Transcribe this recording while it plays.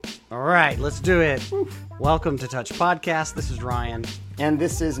All right, let's do it. Welcome to Touch Podcast. This is Ryan. And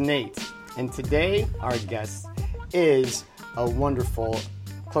this is Nate. And today, our guest is a wonderful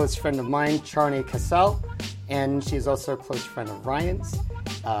close friend of mine, Charna Cassell. And she's also a close friend of Ryan's.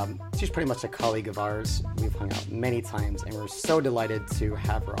 She's pretty much a colleague of ours. We've hung out many times, and we're so delighted to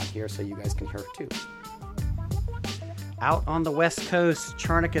have her on here so you guys can hear her too. Out on the West Coast,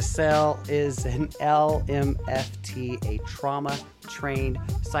 Charna Cassell is an LMFT, a trauma-trained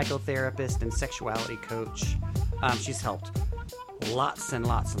psychotherapist and sexuality coach. She's helped lots and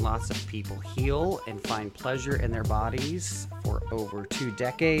lots and lots of people heal and find pleasure in their bodies for over 2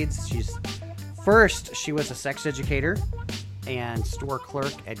 decades. She was a sex educator and store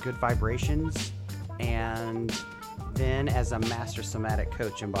clerk at Good Vibrations, and then as a master somatic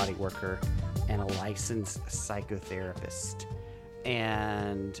coach and body worker and a licensed psychotherapist.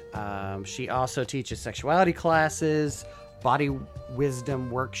 And she also teaches sexuality classes, body wisdom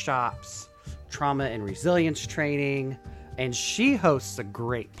workshops, trauma and resilience training, and she hosts a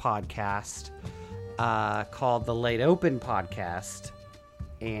great podcast called the Laid Open Podcast.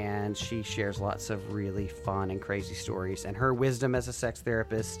 And she shares lots of really fun and crazy stories and her wisdom as a sex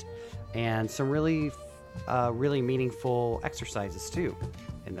therapist, and some really meaningful exercises too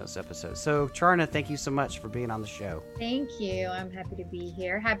in those episodes. So Charna, thank you so much for being on the show. Thank you. I'm happy to be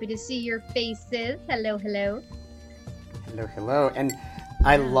here. Happy to see your faces. Hello, hello. Hello, hello. And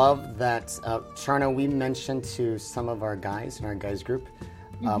I love that, Charna, we mentioned to some of our guys in our guys group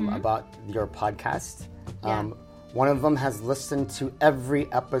about your podcast. One of them has listened to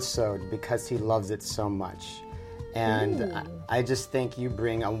every episode because he loves it so much. And I just think you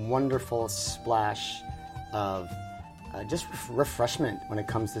bring a wonderful splash of just refreshment when it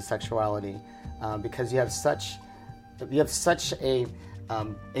comes to sexuality, because you have such a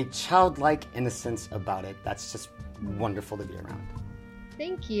childlike innocence about it. That's just wonderful to be around.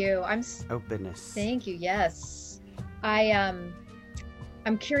 Thank you. Openness. Thank you. Yes. I'm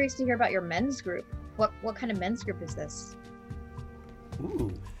curious to hear about your men's group. What kind of men's group is this?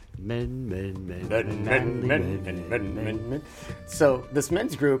 Ooh. Men. So this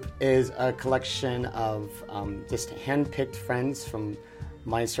men's group is a collection of just hand-picked friends from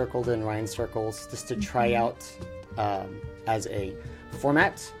my circle and Ryan's circles, just to try out as a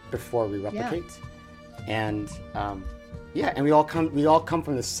format before we replicate. And and we all come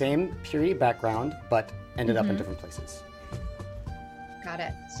from the same purity background, but ended up in different places. Got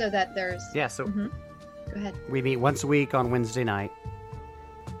it. So that there's Go ahead. We meet once a week on Wednesday night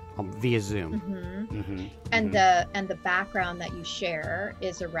via Zoom. And the background that you share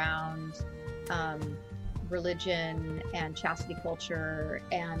is around religion and chastity culture,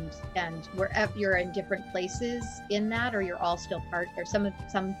 and wherever you're in different places in that, or you're all still part, or some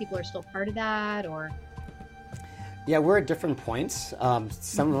people are still part of that, or yeah, we're at different points.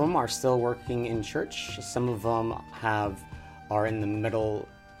 Some of them are still working in church. Some of them are in the middle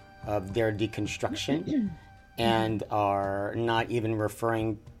of their deconstruction and are not even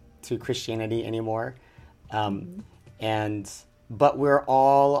referring to Christianity anymore. But we're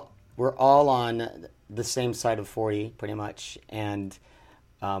all on the same side of 40 pretty much, and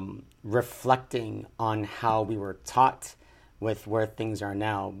reflecting on how we were taught with where things are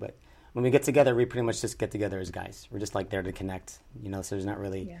now. But when we get together, we pretty much just get together as guys. We're just like there to connect, so there's not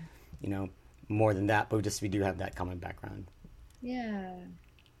really, more than that, but we do have that common background. Yeah.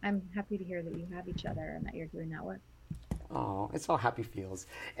 I'm happy to hear that you have each other and that you're doing that work. Oh, it's all happy feels.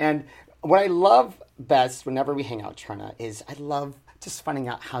 And what I love best whenever we hang out, Charna, is I love just finding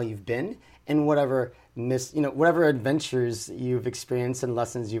out how you've been and whatever adventures you've experienced and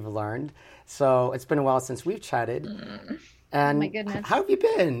lessons you've learned. So it's been a while since we've chatted. And oh my goodness. How have you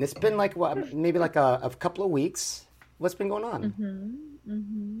been? It's been like what, maybe like a couple of weeks. What's been going on?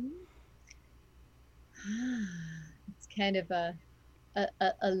 It's kind of a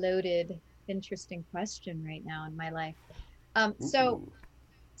loaded, interesting question right now in my life. So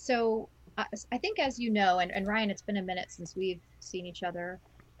I think, as you know, and Ryan, it's been a minute since we've seen each other.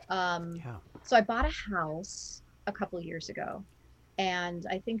 So I bought a house a couple years ago, and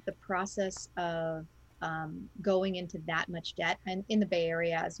I think the process of going into that much debt, and in the Bay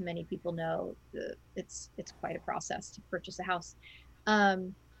Area, as many people know, it's quite a process to purchase a house.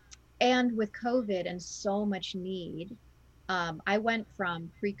 And with COVID and so much need, I went from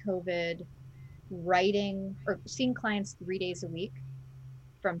pre-COVID writing or seeing clients 3 days a week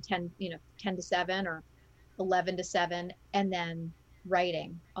from 10 to 7 or 11 to 7, and then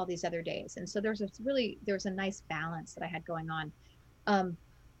writing all these other days. And so there was a nice balance that I had going on.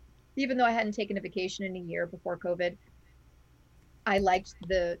 Even though I hadn't taken a vacation in a year before COVID, I liked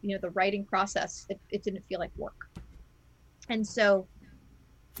the writing process. It didn't feel like work. And so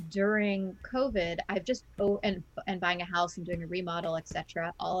during COVID, I've just and buying a house and doing a remodel,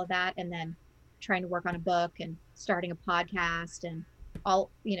 etc. All of that, and then trying to work on a book and starting a podcast and all,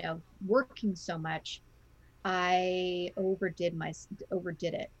 working so much, I overdid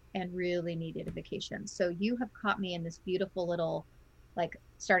it and really needed a vacation. So you have caught me in this beautiful little, like,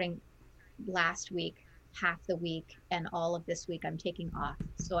 starting last week, half the week, and all of this week I'm taking off.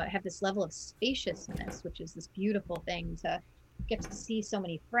 So I have this level of spaciousness, which is this beautiful thing to get to see so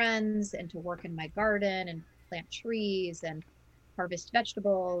many friends and to work in my garden and plant trees and harvest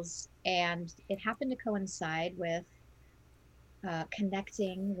vegetables. And it happened to coincide with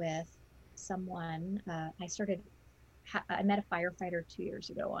connecting with someone. I met a firefighter 2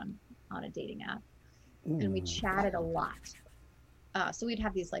 years ago on a dating app. Ooh. And we chatted a lot. So we'd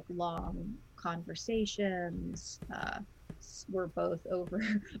have these like long conversations. We're both over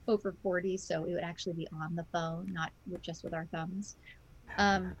 40, so we would actually be on the phone, not just with our thumbs.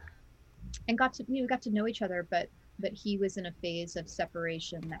 And we got to know each other, but he was in a phase of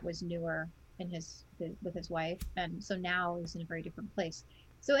separation that was newer with his wife, and so now he's in a very different place.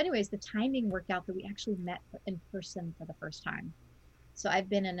 So anyways, the timing worked out that we actually met in person for the first time. So I've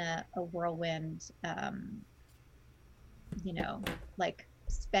been in a whirlwind, our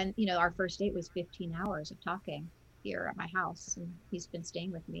first date was 15 hours of talking here at my house, and he's been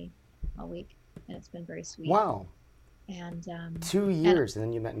staying with me all week, and it's been very sweet. Wow. And 2 years, and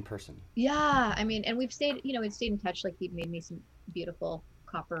then you met in person. Yeah, I mean, and we've stayed in touch. Like, he'd made me some beautiful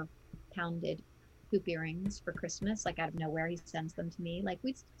copper pounded hoop earrings for Christmas, like out of nowhere. He sends them to me. Like,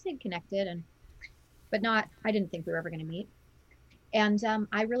 we'd stayed connected, I didn't think we were ever going to meet. And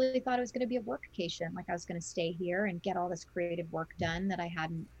I really thought it was going to be a workcation. Like, I was going to stay here and get all this creative work done that I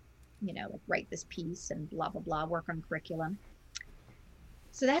hadn't, like write this piece and blah, blah, blah, work on curriculum.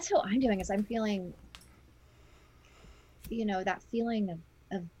 So that's how I'm doing, is I'm feeling, that feeling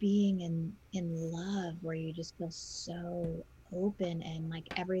of being in love, where you just feel so open and like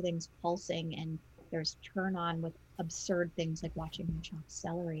everything's pulsing, and there's turn on with absurd things like watching him chop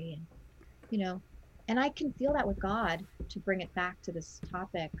celery, and and I can feel that with God, to bring it back to this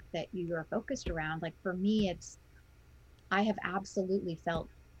topic that you are focused around. Like, for me, I have absolutely felt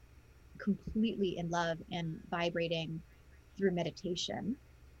completely in love and vibrating through meditation.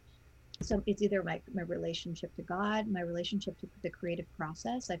 So it's either my relationship to God, my relationship to the creative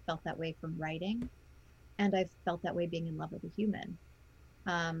process. I felt that way from writing, and I've felt that way being in love with a human.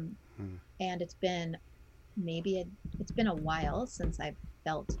 And it's been a while since I've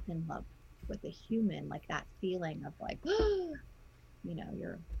felt in love with a human, like that feeling of like, there's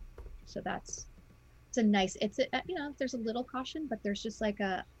a little caution, but there's just like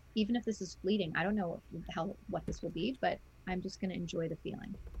even if this is fleeting, I don't know what this will be, but I'm just going to enjoy the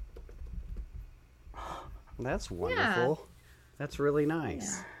feeling. That's wonderful. Yeah. That's really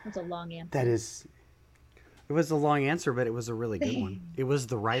nice. Yeah, that's a long answer. That is. It was a long answer, but it was a really good one. It was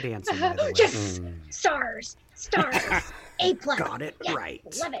the right answer, by the way. Yes! Stars! A+. Got it right.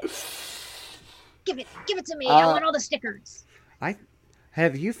 Love it. Give it to me. I want all the stickers.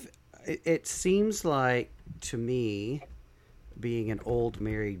 It seems like, to me, being an old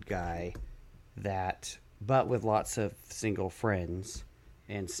married guy, but with lots of single friends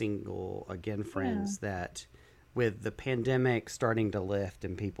and single again friends, that with the pandemic starting to lift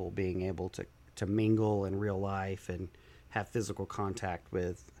and people being able to mingle in real life and have physical contact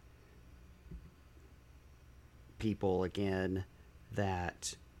with people again,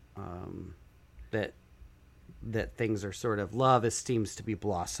 that things are sort of, love seems to be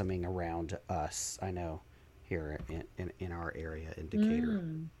blossoming around us. I know here in our area in Decatur.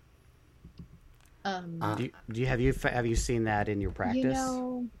 Have you seen that in your practice?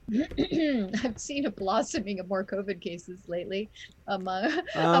 I've seen a blossoming of more COVID cases lately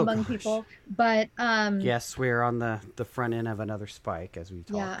among people, but yes, we're on the front end of another spike as we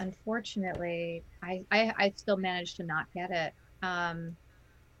talk. Yeah, unfortunately, I still managed to not get it,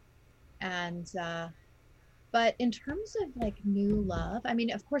 but in terms of like new love, I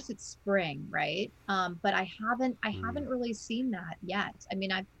mean, of course it's spring, right? But I haven't really seen that yet. I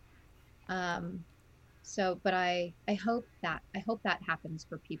mean, but I hope that happens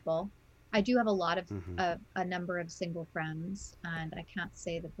for people. I do have a lot of a number of single friends, and I can't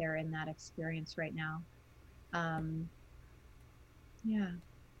say that they're in that experience right now. Yeah.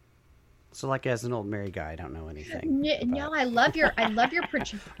 So, like, as an old married guy, I don't know anything. No, I love your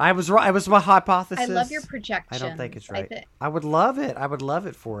projection. I was right. It was my hypothesis. I love your projection. I don't think it's right. I would love it. I would love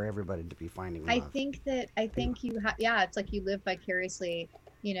it for everybody to be finding love. I think you have. Yeah, it's like you live vicariously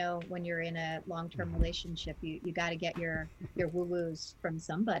when you're in a long-term relationship, you got to get your woo-woos from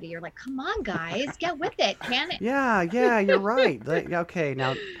somebody. You're like, come on, guys, get with it. Can it? Yeah, you're right. Okay,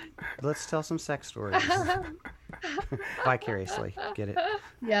 now let's tell some sex stories vicariously. Get it?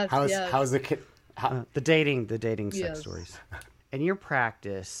 Yes. How's the kid? The dating sex Yes. stories. In your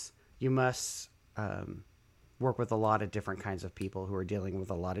practice, you must work with a lot of different kinds of people who are dealing with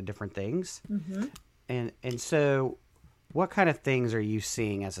a lot of different things. Mm-hmm. And so, what kind of things are you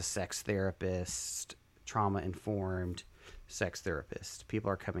seeing as a sex therapist, trauma-informed sex therapist? People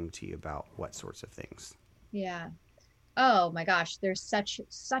are coming to you about what sorts of things? Yeah. Oh my gosh, there's such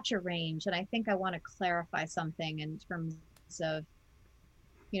a range, and I think I want to clarify something in terms of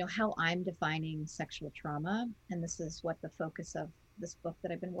how I'm defining sexual trauma, and this is what the focus of this book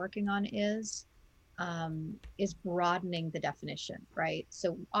that I've been working on is broadening the definition, right?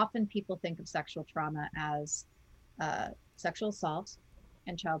 So often people think of sexual trauma as sexual assault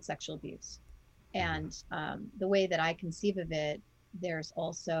and child sexual abuse. And the way that I conceive of it, there's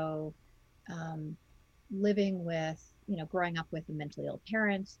also living with, growing up with a mentally ill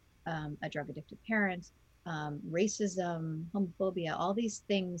parent, a drug addicted parent, racism, homophobia, all these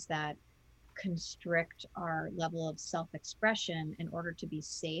things that constrict our level of self-expression in order to be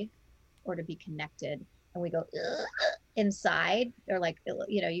safe or to be connected. And we go inside, or like,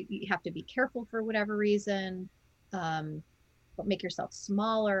 you have to be careful for whatever reason, but make yourself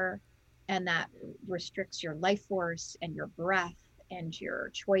smaller. And that restricts your life force and your breath and your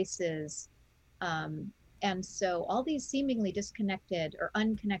choices. And so all these seemingly disconnected or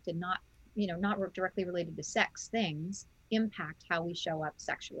unconnected, not directly related to sex things, impact how we show up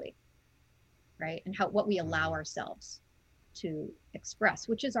sexually, right? And what we allow ourselves to express,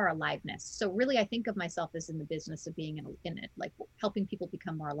 which is our aliveness. So really, I think of myself as in the business of being in it, like helping people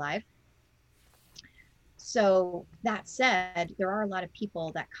become more alive. So that said, there are a lot of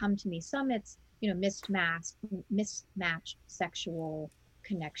people that come to me. Some it's, mismatched sexual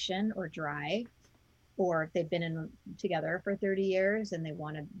connection or drive, or they've been together for 30 years and they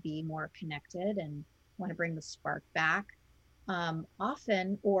want to be more connected and want to bring the spark back.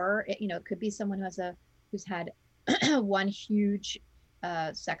 Often, or it could be someone who's had one huge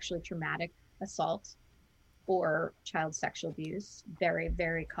sexually traumatic assault or child sexual abuse, very,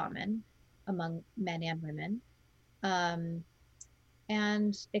 very common among men and women.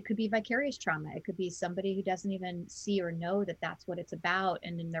 And it could be vicarious trauma. It could be somebody who doesn't even see or know that that's what it's about.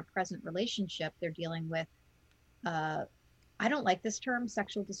 And in their present relationship, they're dealing with, I don't like this term,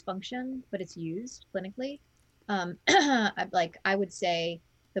 sexual dysfunction, but it's used clinically. I would say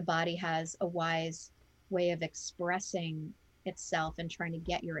the body has a wise way of expressing itself and trying to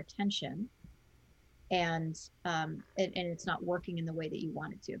get your attention. And it's not working in the way that you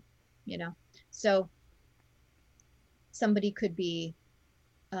want it to, So somebody could be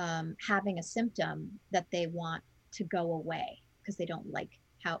having a symptom that they want to go away because they don't like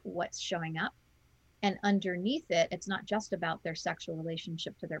what's showing up. And underneath it, it's not just about their sexual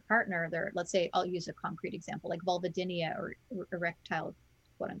relationship to their partner. Let's say, I'll use a concrete example, like vulvodynia or erectile,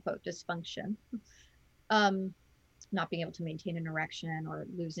 quote unquote, dysfunction. Not being able to maintain an erection or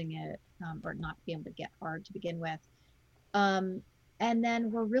losing it, or not being able to get hard to begin with. And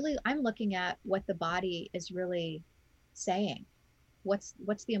then I'm looking at what the body is really saying. What's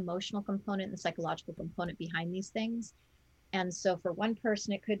the emotional component and the psychological component behind these things? And so for one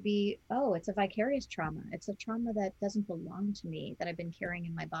person, it could be, it's a vicarious trauma. It's a trauma that doesn't belong to me, that I've been carrying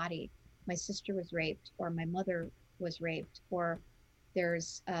in my body. My sister was raped, or my mother was raped, or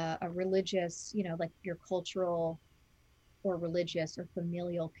there's a religious, like your cultural or religious or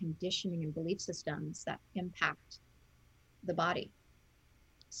familial conditioning and belief systems that impact the body.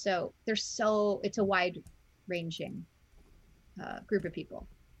 So it's a wide ranging group of people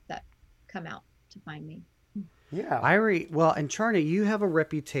that come out to find me. Yeah. And Charna, you have a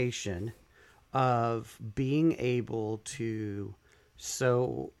reputation of being able to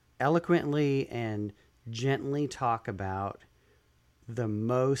so eloquently and gently talk about the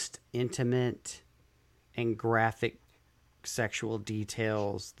most intimate and graphic sexual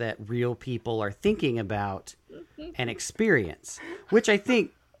details that real people are thinking about and experience, which I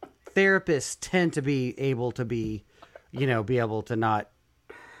think therapists tend to be able to be able to not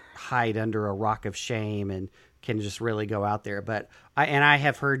hide under a rock of shame and can just really go out there. But I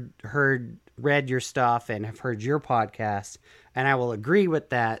have read your stuff and have heard your podcast, and I will agree with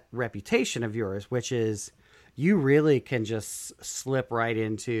that reputation of yours, which is you really can just slip right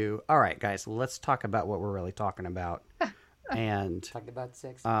into, all right, guys, let's talk about what we're really talking about. And talk about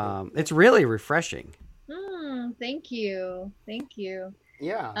sex. It's really refreshing. Thank you.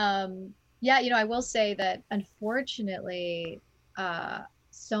 Yeah. I will say that unfortunately,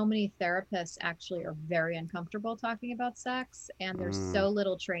 so many therapists actually are very uncomfortable talking about sex, and there's Mm. so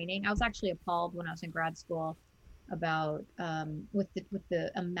little training. I was actually appalled when I was in grad school about with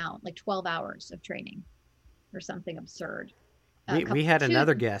the amount, like 12 hours of training or something absurd. We had Two,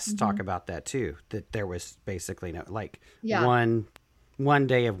 another guest talk mhm, about that too. That there was basically no like yeah, one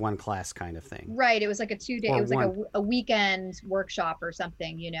day of one class kind of thing, right. It was like a 2 day. It or was like one. a weekend workshop or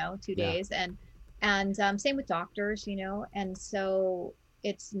something, two Yeah, days, and same with doctors, and so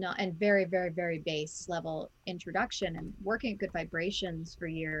it's not, and very, very, very base level introduction, and working at Good Vibrations for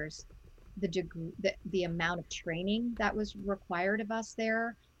years, the degree, the amount of training that was required of us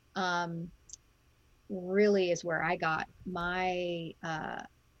there, um, really is where I got my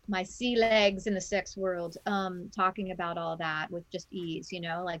sea legs in the sex world, talking about all that with just ease,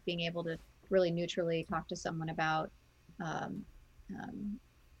 like being able to really neutrally talk to someone about um, um,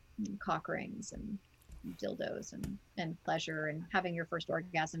 cock rings and dildos and pleasure and having your first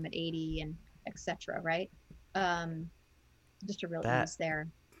orgasm at 80 and etc. Right? Um, just a real that ease there.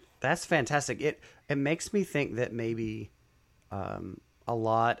 that's fantastic. It makes me think that maybe a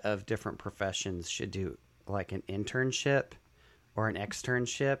lot of different professions should do like an internship or an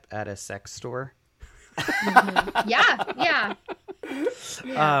externship at a sex store. Yeah, yeah,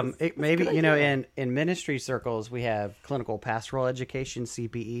 yeah. It maybe in ministry circles we have clinical pastoral education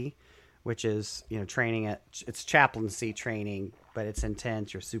 (CPE), which is training it's chaplaincy training, but it's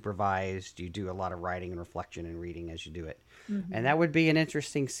intense. You're supervised. You do a lot of writing and reflection and reading as you do it, and Mm-hmm. that would be an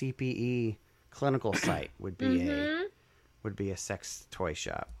interesting CPE clinical site. Mm-hmm. Would be a sex toy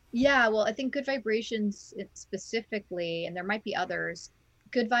shop. Yeah, well, I think Good Vibrations specifically, and there might be others.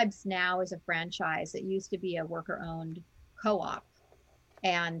 Good Vibes Now is a franchise that used to be a worker-owned co-op,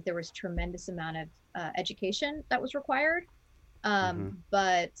 and there was tremendous amount of education that was required. Mm-hmm.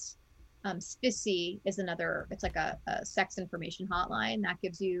 But SPICY is another. It's like a sex information hotline that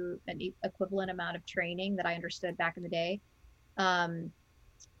gives you an equivalent amount of training that I understood back in the day. Um,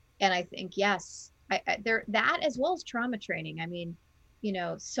 and I think yes, there that as well as trauma training. I mean,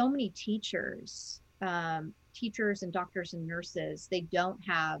 so many teachers and doctors and nurses, they don't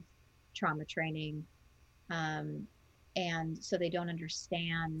have trauma training, um, and so they don't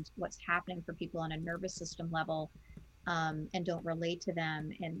understand what's happening for people on a nervous system level, and don't relate to them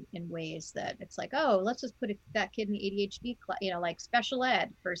in ways that it's like, oh, let's just put that kid in the ADHD class, like special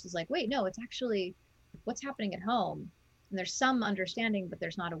ed, versus like, wait, no, it's actually what's happening at home. And there's some understanding, but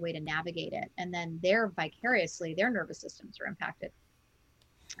there's not a way to navigate it. And then vicariously, their nervous systems are impacted.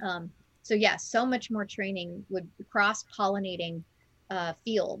 So yes, so much more training would cross-pollinating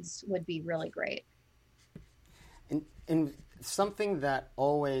fields would be really great. And something that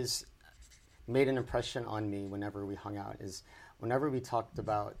always made an impression on me whenever we hung out is whenever we talked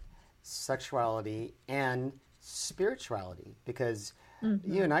about sexuality and spirituality, because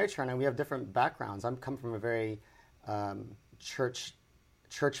you and I are trying to, we have different backgrounds. I'm come from a very church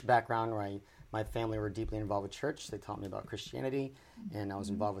background where my family were deeply involved with church. They taught me about Christianity, and I was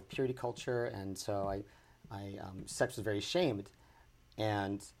involved with purity culture, and so sex was very shamed.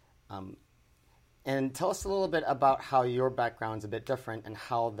 And and tell us a little bit about how your background's a bit different and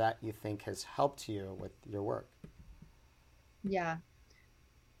how that you think has helped you with your work. Yeah.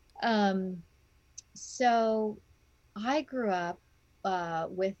 So I grew up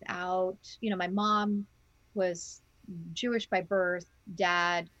without, my mom was Jewish by birth,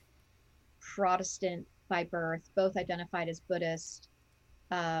 dad Protestant by birth, both identified as Buddhist.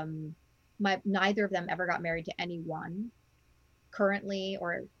 Neither of them ever got married to anyone currently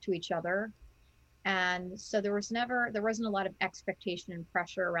or to each other. And so there wasn't a lot of expectation and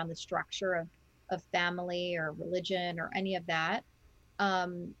pressure around the structure of family or religion or any of that.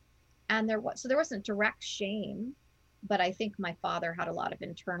 And there wasn't direct shame, but I think my father had a lot of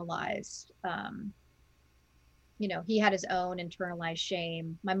internalized, he had his own internalized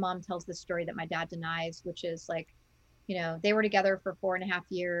shame. My mom tells the story that my dad denies, which is like, they were together for 4.5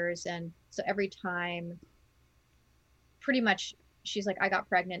 years. And so every time, pretty much, she's like, I got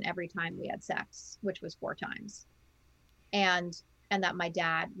pregnant every time we had sex, which was 4 times. And that my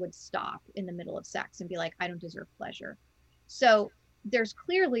dad would stop in the middle of sex and be like, I don't deserve pleasure. So there's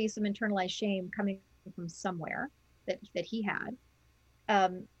clearly some internalized shame coming from somewhere that he had.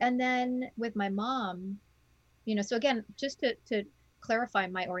 And then with my mom, so again, just to clarify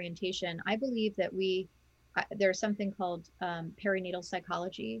my orientation, I believe that there's something called perinatal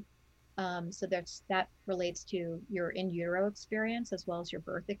psychology. So that relates to your in utero experience as well as your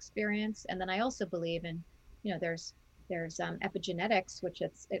birth experience. And then I also believe in, there's epigenetics, which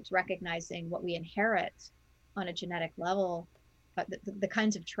it's recognizing what we inherit on a genetic level, the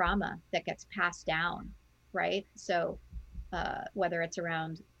kinds of trauma that gets passed down, right? So whether it's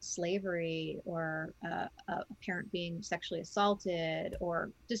around slavery or a parent being sexually assaulted,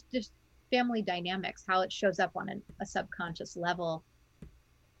 or just family dynamics, how it shows up on a subconscious level,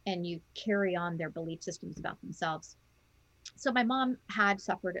 and you carry on their belief systems about themselves. So my mom had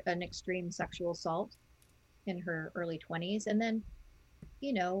suffered an extreme sexual assault in her early 20s. And then,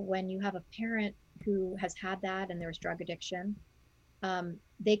 when you have a parent who has had that and there's drug addiction,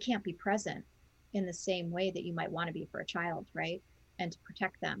 they can't be present in the same way that you might want to be for a child, right? And to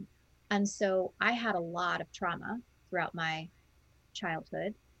protect them. And so I had a lot of trauma throughout my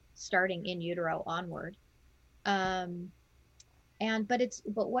childhood, starting in utero onward. But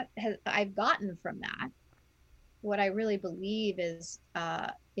what I've gotten from that, what I really believe is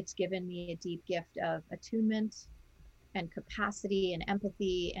it's given me a deep gift of attunement and capacity and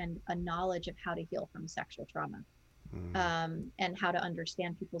empathy and a knowledge of how to heal from sexual trauma, and how to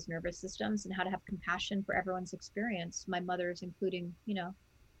understand people's nervous systems and how to have compassion for everyone's experience, my mother's including,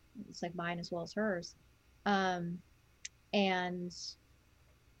 it's like mine as well as hers. And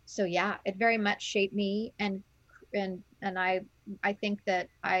so, yeah, it very much shaped me. And I think that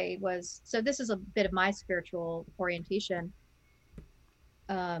so this is a bit of my spiritual orientation.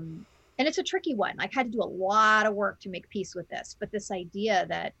 And it's a tricky one. I had to do a lot of work to make peace with this, but this idea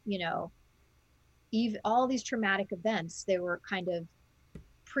that, even all these traumatic events, they were kind of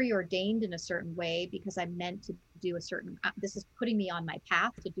preordained in a certain way because I'm meant to do this is putting me on my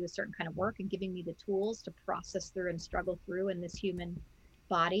path to do a certain kind of work and giving me the tools to process through and struggle through in this human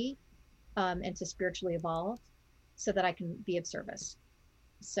body, and to spiritually evolve so that I can be of service.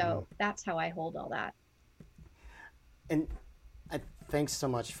 So that's how I hold all that. And thanks so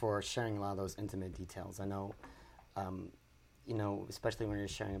much for sharing a lot of those intimate details. I know, especially when you're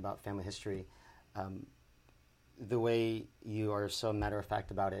sharing about family history, the way you are so matter of fact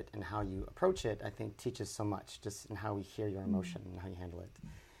about it and how you approach it, I think teaches so much just in how we hear your emotion and how you handle it.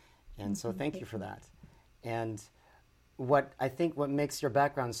 And so thank you for that. And what makes your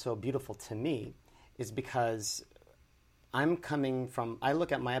background so beautiful to me is because I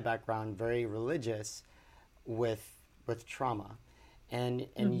look at my background very religious with trauma. And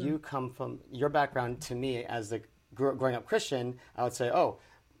you come from your background to me as growing up Christian, I would say, oh,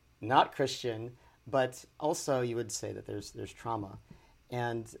 not Christian, but also you would say that there's trauma.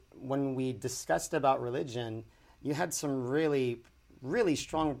 And when we discussed about religion, you had some really, really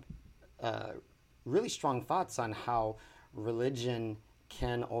strong thoughts on how religion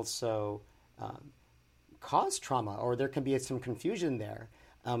can also cause trauma, or there can be some confusion there.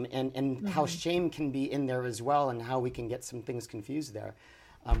 And how shame can be in there as well, and how we can get some things confused there.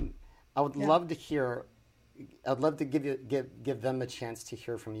 I would love to hear. I'd love to give them a chance to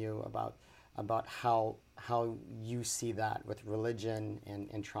hear from you about how you see that with religion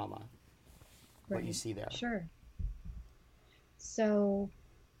and trauma. Right. What you see there. Sure. So,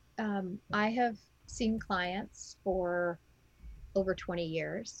 I have seen clients for over 20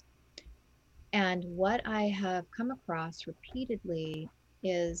 years, and what I have come across repeatedly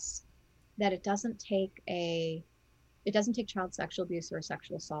is that it doesn't take child sexual abuse or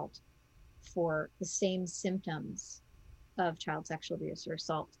sexual assault for the same symptoms of child sexual abuse or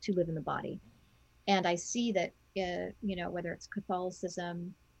assault to live in the body. And I see that, whether it's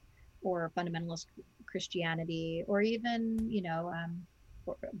Catholicism or fundamentalist Christianity, or even,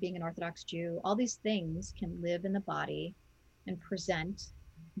 being an Orthodox Jew, all these things can live in the body and present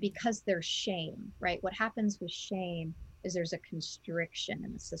because there's shame, right? What happens with shame is there's a constriction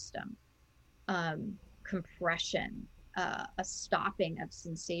in the system, compression, a stopping of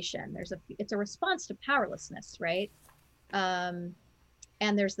sensation. It's a response to powerlessness, right? And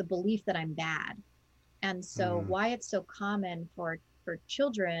there's the belief that I'm bad. And so why it's so common for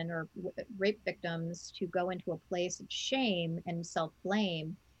children or rape victims to go into a place of shame and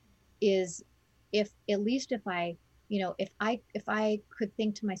self-blame is if I could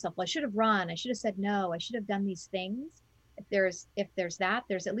think to myself, well, I should have run, I should have said no, I should have done these things. There's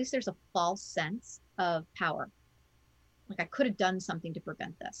a false sense of power. Like I could have done something to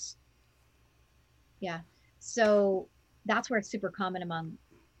prevent this. Yeah. So that's where it's super common among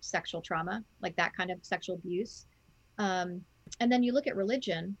sexual trauma, like that kind of sexual abuse. And then you look at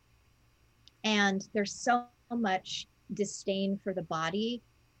religion, and there's so much disdain for the body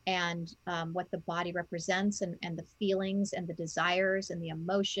and what the body represents, and the feelings and the desires and the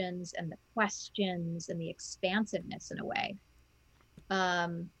emotions and the questions and the expansiveness in a way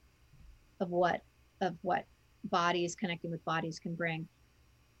of what bodies connecting with bodies can bring.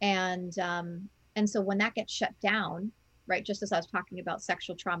 And so when that gets shut down, right, just as I was talking about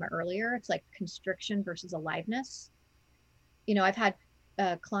sexual trauma earlier, it's like constriction versus aliveness. I've had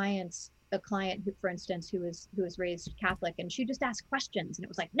clients a client who, for instance, who was raised Catholic, and she just asked questions, and it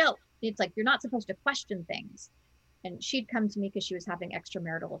was like, no, it's like you're not supposed to question things. And she'd come to me because she was having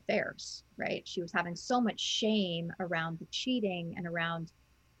extramarital affairs, right? She was having so much shame around the cheating and around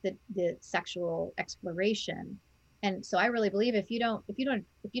the sexual exploration. And so I really believe if you don't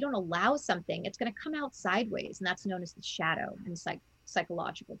allow something, it's going to come out sideways, and that's known as the shadow in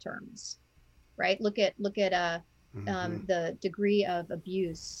psychological terms, right? Look at the degree of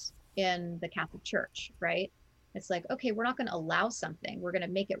abuse in the Catholic Church, right? It's like, okay, we're not going to allow something. We're going to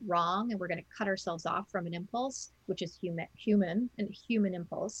make it wrong, and we're going to cut ourselves off from an impulse, which is human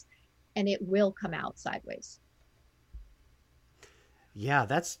impulse, and it will come out sideways. Yeah,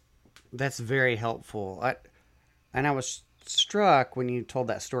 that's very helpful. I was struck when you told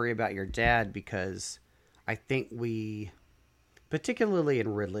that story about your dad, because I think we, particularly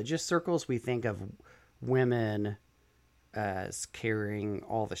in religious circles, we think of women as carrying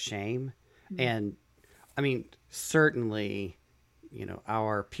all the shame. Mm-hmm. And I mean, certainly,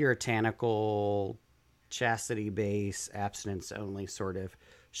 our puritanical, chastity-based, abstinence-only sort of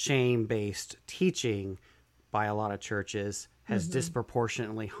shame-based teaching by a lot of churches has mm-hmm.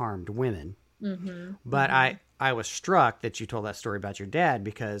 disproportionately harmed women. Mm-hmm. But mm-hmm. I was struck that you told that story about your dad,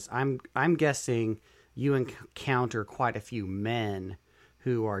 because I'm guessing you encounter quite a few men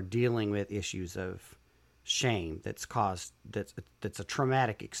who are dealing with issues of shame that's a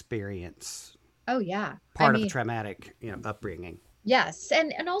traumatic experience. Oh yeah, part of a traumatic upbringing. Yes,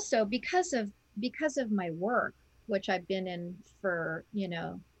 and also because of my work, which I've been in for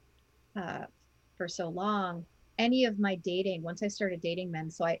for so long. Any of my dating, once I started dating men,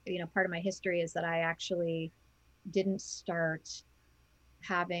 so I part of my history is that I actually didn't start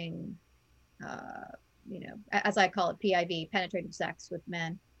having as I call it, PIV, penetrative sex with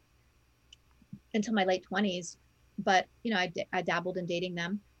men, until my late 20s. But I dabbled in dating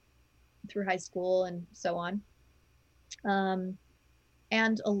them through high school and so on.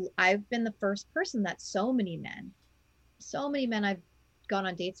 And I've been the first person that so many men I've gone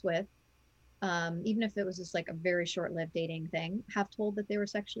on dates with, even if it was just like a very short-lived dating thing, have told that they were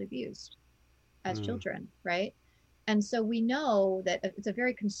sexually abused as children, right? And so we know that it's a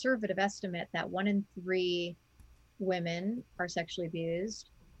very conservative estimate that 1 in 3 women are sexually abused.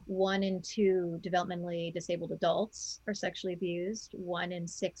 1 in 2 developmentally disabled adults are sexually abused. 1 in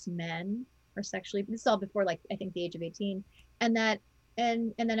 6 men are sexually abused. This is all before, like, I think the age of 18. And that,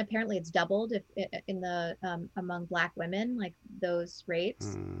 and then apparently it's doubled in the among Black women, like those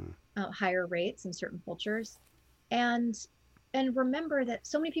rates, higher rates in certain cultures. And remember that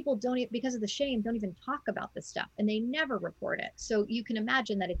so many people because of the shame, don't even talk about this stuff, and they never report it. So you can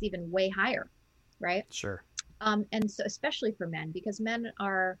imagine that it's even way higher, right? Sure. And so especially for men, because men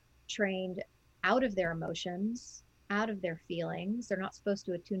are trained out of their emotions, out of their feelings. They're not supposed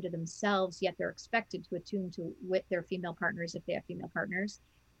to attune to themselves, yet they're expected to attune to with their female partners if they have female partners,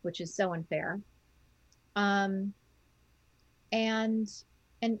 which is so unfair. And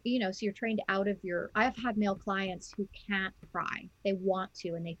so you're trained out of I've had male clients who can't cry. They want to,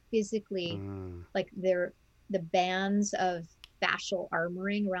 and they physically, like the bands of fascial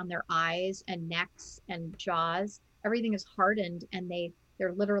armoring around their eyes and necks and jaws, everything is hardened, and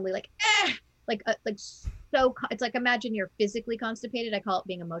they're literally like, so it's like, imagine you're physically constipated. I call it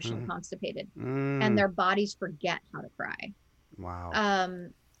being emotionally constipated, and their bodies forget how to cry. Wow.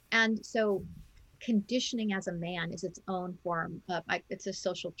 And so conditioning as a man is its own form of it's a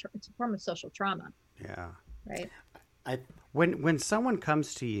form of social trauma. Yeah. Right. When someone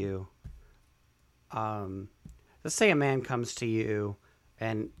comes to you, let's say a man comes to you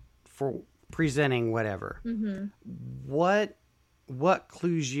and for presenting whatever, what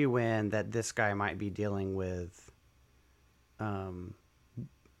clues you in that this guy might be dealing with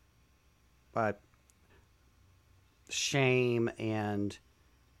shame, and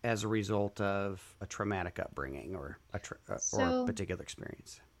as a result of a traumatic upbringing or a particular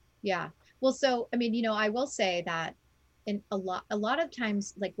experience? Yeah. Well, so, I mean, I will say that in a lot of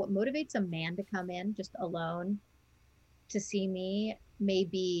times, like, what motivates a man to come in just alone to see me may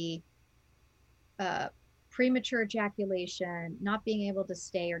be premature ejaculation, not being able to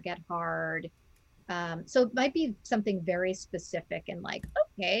stay or get hard. So it might be something very specific and like,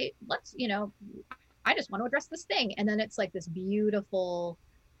 okay, let's, I just want to address this thing. And then it's like this beautiful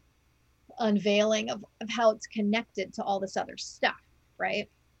unveiling of how it's connected to all this other stuff, right?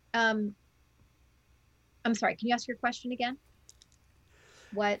 I'm sorry, can you ask your question again?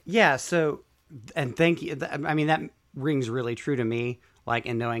 What? Yeah, so, and thank you. I mean, that rings really true to me, like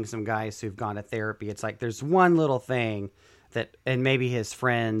in knowing some guys who've gone to therapy. It's like there's one little thing and maybe his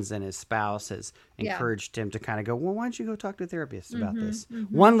friends and his spouse has encouraged him to kind of go, well, why don't you go talk to a therapist about this?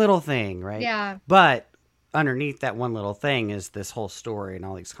 One little thing, right? Yeah. But underneath that one little thing is this whole story and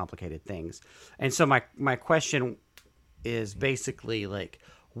all these complicated things. And so my question is basically like,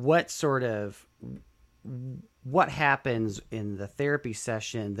 what happens in the therapy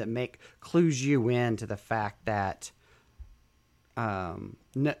session that clues you in to the fact that, in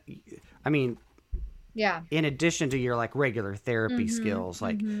addition to your like regular therapy skills,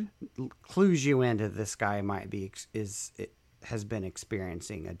 like clues you into this guy has been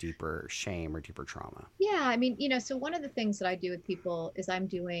experiencing a deeper shame or deeper trauma. Yeah. I mean, so one of the things that I do with people is I'm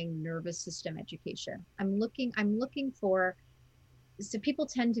doing nervous system education. I'm looking for, so people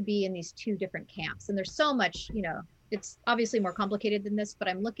tend to be in these two different camps, and there's so much, it's obviously more complicated than this, but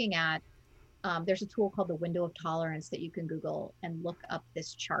I'm looking at, there's a tool called the window of tolerance that you can Google and look up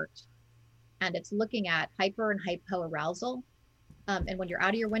this chart. And it's looking at hyper and hypoarousal. And when you're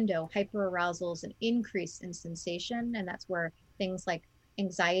out of your window, hyperarousal is an increase in sensation. And that's where things like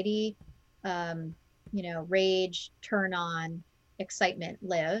anxiety, rage, turn on, excitement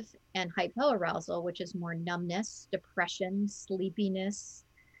live. And hypoarousal, which is more numbness, depression, sleepiness,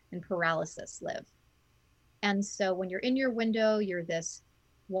 and paralysis live. And so when you're in your window, you're this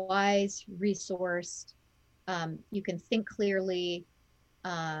wise, resourced, you can think clearly,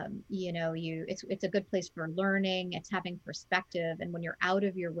 it's a good place for learning, it's having perspective. And when you're out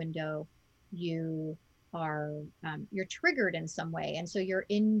of your window, you are you're triggered in some way, and so you're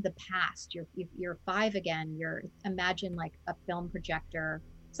in the past, you're 5 again, imagine like a film projector,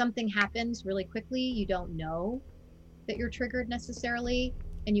 something happens really quickly, you don't know that you're triggered necessarily,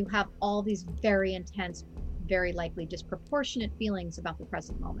 and you have all these very intense, very likely disproportionate feelings about the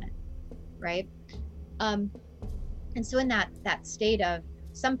present moment, right? And so in that state of,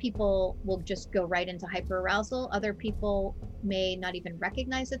 some people will just go right into hyperarousal. Other people may not even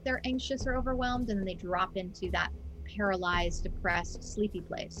recognize that they're anxious or overwhelmed, and then they drop into that paralyzed, depressed, sleepy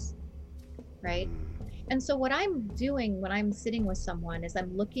place, right? And so what I'm doing when I'm sitting with someone is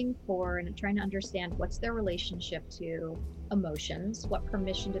I'm looking for and trying to understand what's their relationship to emotions, what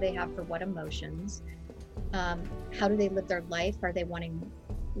permission do they have for what emotions, how do they live their life, are they wanting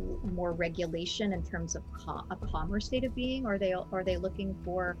more regulation in terms of a calmer state of being, or are they looking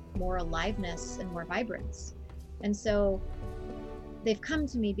for more aliveness and more vibrance? And so they've come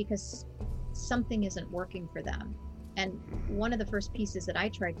to me because something isn't working for them. And one of the first pieces that I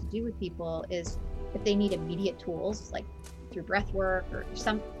try to do with people is, if they need immediate tools, like through breath work or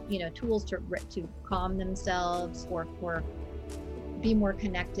some tools to calm themselves or be more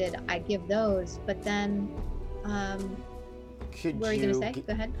connected, I give those. But then what are you going to say?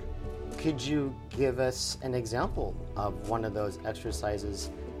 Go ahead. Could you give us an example of one of those exercises?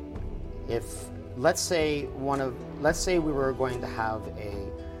 If let's say we were going to have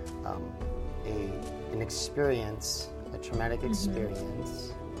an experience, a traumatic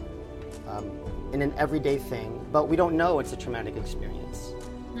experience, in an everyday thing, but we don't know it's a traumatic experience.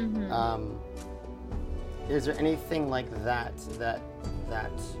 Is there anything like that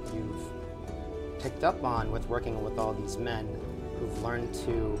you've picked up on with working with all these men who've learned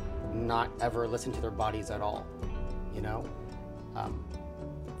to not ever listen to their bodies at all?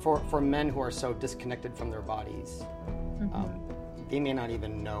 For men who are so disconnected from their bodies, they may not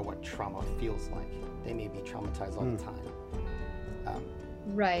even know what trauma feels like. They may be traumatized all the time.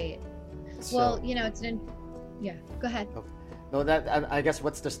 Right. So, well, yeah, go ahead. No, I guess,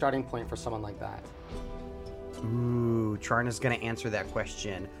 what's the starting point for someone like that? Ooh, Charna's going to answer that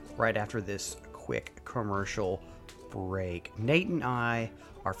question right after this quick commercial break. Nate and I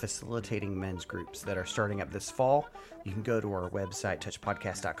are facilitating men's groups that are starting up this fall. You can go to our website,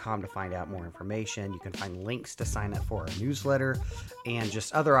 touchpodcast.com, to find out more information. You can find links to sign up for our newsletter and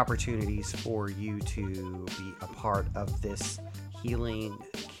just other opportunities for you to be a part of this healing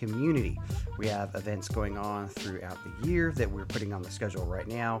community. We have events going on throughout the year that we're putting on the schedule right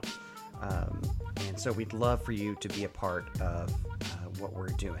now. And so we'd love for you to be a part of what we're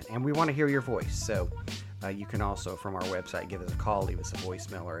doing. And we want to hear your voice. So you can also, from our website, give us a call, leave us a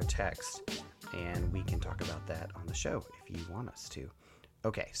voicemail or a text, and we can talk about that on the show if you want us to.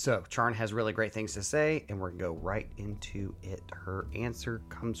 Okay, so Charn has really great things to say, and we're going to go right into it. Her answer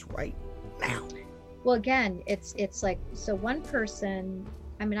comes right now. Well, again, it's like, so one person,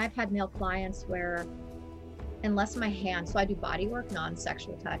 I've had male clients where, unless my hand, so I do body work,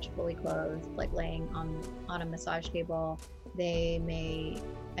 non-sexual touch, fully clothed, like laying on a massage table. I may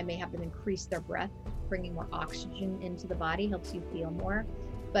have them increase their breath, bringing more oxygen into the body, helps you feel more.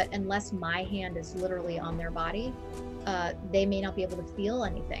 But unless my hand is literally on their body, they may not be able to feel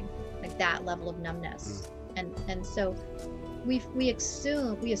anything, like that level of numbness. And so we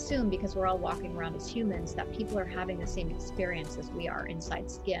assume because we're all walking around as humans that people are having the same experience as we are inside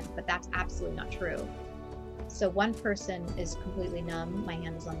skin, but that's absolutely not true. So one person is completely numb, my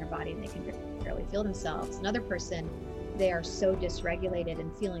hand is on their body and they can barely feel themselves. Another person, they are so dysregulated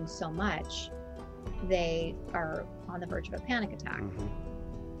and feeling so much, they are on the verge of a panic attack.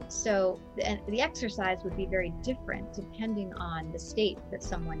 So the exercise would be very different depending on the state that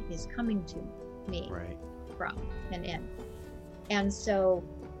someone is coming to me from and in. And so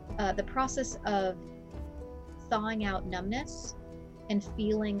the process of thawing out numbness and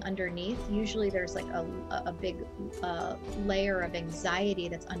feeling underneath, usually there's like a big layer of anxiety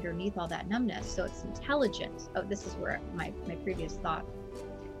that's underneath all that numbness. So it's intelligent. Oh, this is where my previous thought.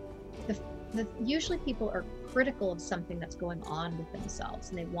 Usually people are critical of something that's going on with themselves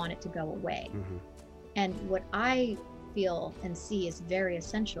and they want it to go away. And what I feel and see is very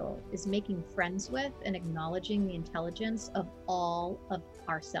essential is making friends with and acknowledging the intelligence of all of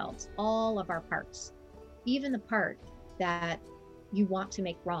ourselves, all of our parts, even the part that you want to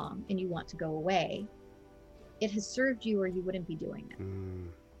make wrong and you want to go away. It has served you or you wouldn't be doing it.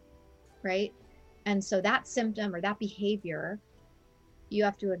 Right? And so that symptom or that behavior, you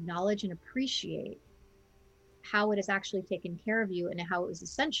have to acknowledge and appreciate how it has actually taken care of you and how it was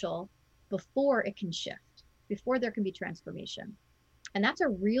essential before it can shift, before there can be transformation. And that's a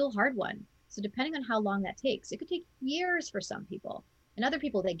real hard one. So depending on how long that takes, it could take years for some people, and other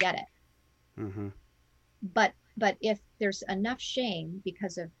people, they get it. But if there's enough shame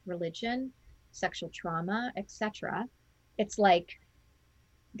because of religion, sexual trauma, etc., it's like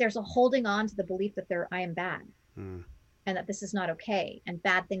there's a holding on to the belief that I am bad. And that this is not okay and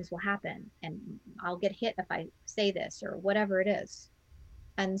bad things will happen and I'll get hit if I say this or whatever it is.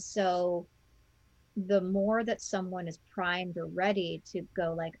 And so the more that someone is primed or ready to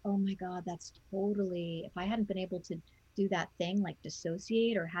go like, oh my God, that's totally, if I hadn't been able to do that thing, like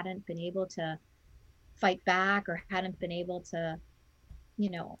dissociate, or hadn't been able to fight back, or hadn't been able to,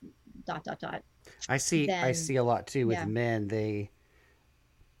 I see a lot too with men.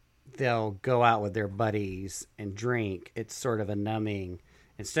 They'll go out with their buddies and drink. It's sort of a numbing.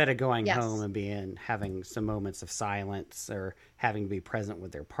 Instead of going home and having some moments of silence or having to be present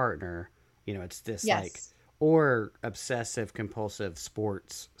with their partner, it's this or obsessive compulsive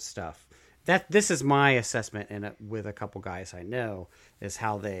sports stuff. This is my assessment with a couple guys I know, is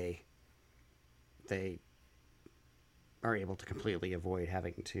how they are able to completely avoid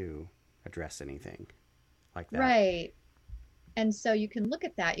having to address anything like that. Right. And so you can look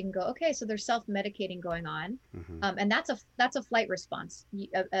at that. You can go, okay, so there's self-medicating going on, and that's a flight response.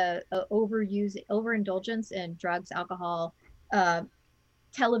 Overindulgence in drugs, alcohol,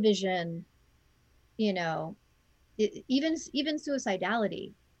 television, even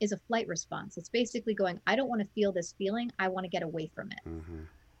suicidality is a flight response. It's basically going, I don't want to feel this feeling. I want to get away from it,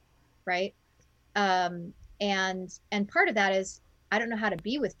 right? And part of that is I don't know how to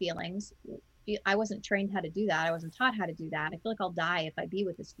be with feelings. I wasn't trained how to do that. I wasn't taught how to do that. I feel like I'll die if I be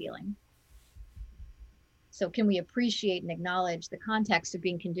with this feeling. So can we appreciate and acknowledge the context of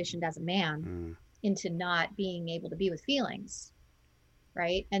being conditioned as a man into not being able to be with feelings,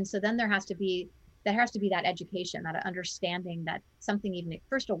 right? And so then there has to be that education, that understanding, that something, even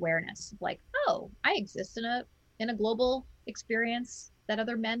first awareness, like, oh, I exist in a global experience that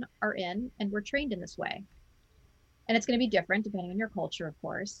other men are in, and we're trained in this way. And it's going to be different depending on your culture, of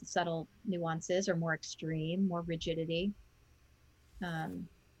course. Subtle nuances or more extreme, more rigidity.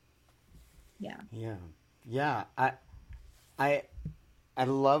 Yeah. I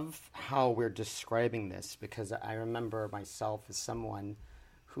love how we're describing this, because I remember myself as someone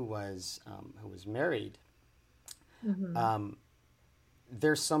who was married.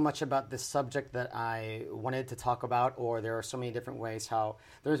 There's so much about this subject that I wanted to talk about, or there are so many different ways how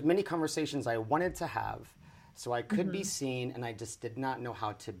there's many conversations I wanted to have, so I could be seen, and I just did not know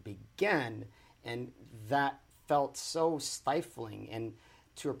how to begin. And that felt so stifling. And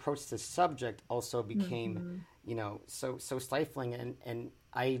to approach this subject also became, so stifling. And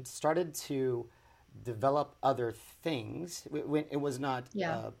I started to develop other things. It was not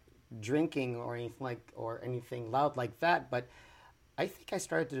drinking or anything loud like that, but I think I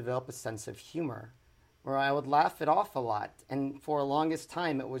started to develop a sense of humor, where I would laugh it off a lot. And for the longest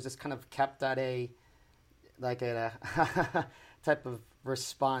time, it was just kind of kept at a type of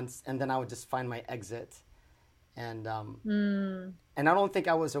response, and then I would just find my exit. And and I don't think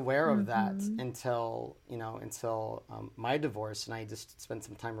I was aware of that until my divorce, and I just spent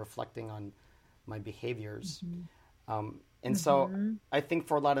some time reflecting on my behaviors. And so I think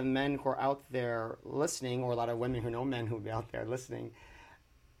for a lot of men who are out there listening, or a lot of women who know men who will be out there listening,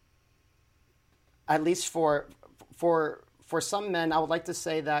 at least for for some men, I would like to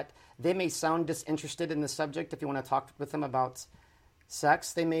say that they may sound disinterested in the subject. If you want to talk with them about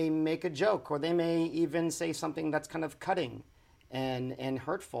sex, they may make a joke, or they may even say something that's kind of cutting and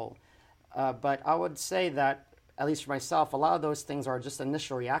hurtful. But I would say that, at least for myself, a lot of those things are just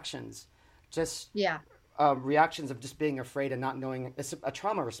initial reactions, just reactions of just being afraid and not knowing. It's a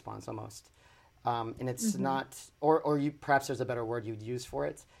trauma response almost, and it's not, or you, perhaps there's a better word you'd use for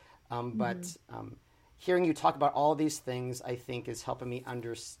it. But hearing you talk about all these things, I think, is helping me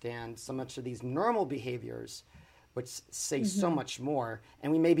understand so much of these normal behaviors, which say so much more,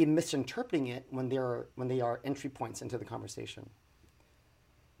 and we may be misinterpreting it when they are entry points into the conversation.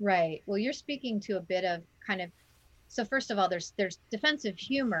 Right. Well, you're speaking to a bit of kind of, so first of all, there's defensive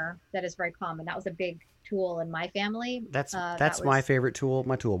humor that is very common. That was a big tool in my family. That's my favorite tool,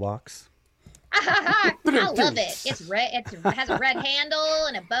 my toolbox. I love it. It's red. It has a red handle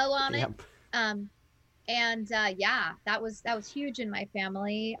and a bow on it. Yep. That was huge in my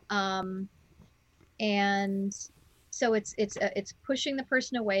family. And so it's pushing the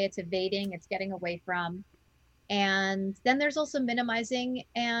person away. It's evading. It's getting away from. And then there's also minimizing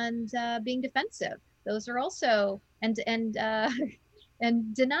and being defensive. Those are also and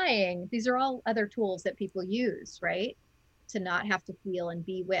denying. These are all other tools that people use, right, to not have to feel and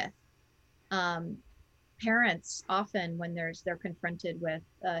be with. Parents often, when they're confronted with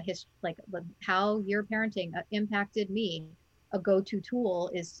like how your parenting impacted me, a go-to tool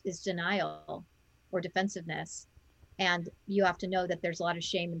is denial or defensiveness. And you have to know that there's a lot of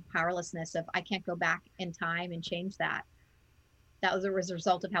shame and powerlessness of, I can't go back in time and change that. That was a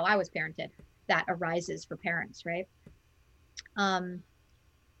result of how I was parented. That arises for parents, right?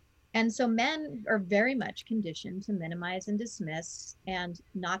 And so men are very much conditioned to minimize and dismiss and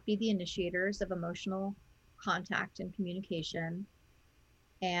not be the initiators of emotional contact and communication.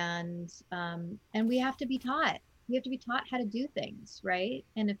 And we have to be taught. We have to be taught how to do things, right?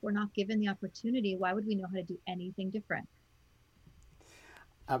 And if we're not given the opportunity, why would we know how to do anything different?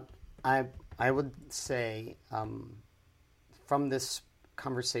 I would say from this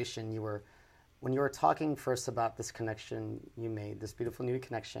conversation, when you were talking first about this connection you made, this beautiful new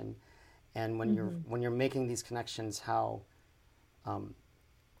connection, and when you're making these connections, how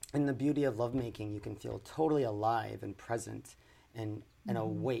in the beauty of lovemaking, you can feel totally alive and present and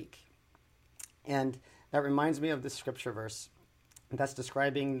awake. And that reminds me of this scripture verse that's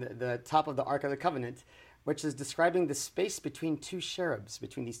describing the top of the Ark of the Covenant, which is describing the space between two cherubs,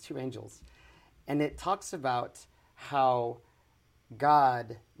 between these two angels. And it talks about how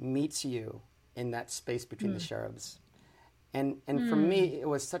God meets you in that space between the cherubs. And for me, it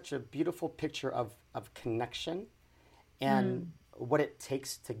was such a beautiful picture of connection and what it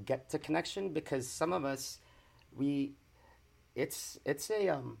takes to get to connection, because some of us, it's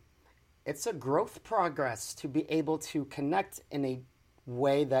a growth progress to be able to connect in a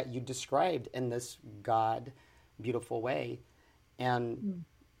way that you described in this God beautiful way. And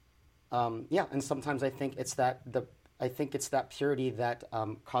and sometimes I think it's that purity that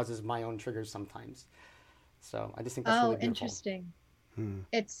causes my own triggers sometimes. So I just think that's really beautiful. Interesting.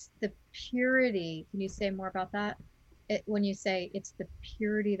 It's the purity. Can you say more about that? When you say it's the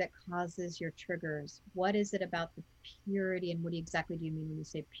purity that causes your triggers, what is it about the purity, and what exactly do you mean when you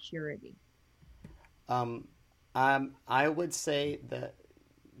say purity? I would say that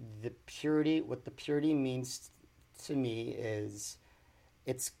what the purity means to me is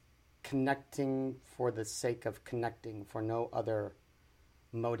it's connecting for the sake of connecting, for no other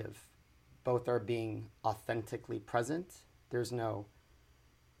motive. Both are being authentically present. There's no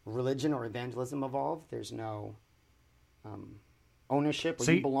religion or evangelism involved. There's no ownership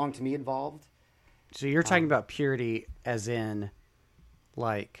or you belong to me involved. So you're talking about purity as in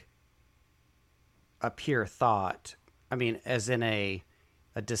like a pure thought. I mean, as in a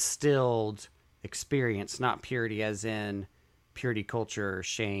distilled experience, not purity as in purity culture,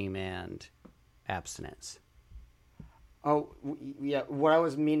 shame, and abstinence. Oh, yeah. What I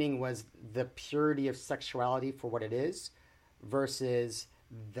was meaning was the purity of sexuality for what it is versus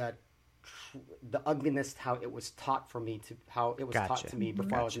the ugliness, how it was taught for me how it was taught to me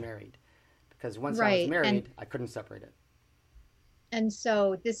before I was married. Because once I was married, I couldn't separate it. And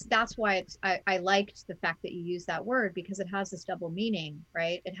so that's why I liked the fact that you used that word, because it has this double meaning,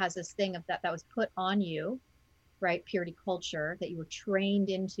 right? It has this thing of that was put on you, right? Purity culture that you were trained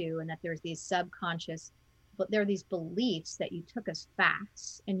into, and that there's these subconscious, but there are these beliefs that you took as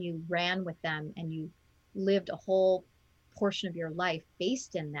facts and you ran with them and you lived a whole portion of your life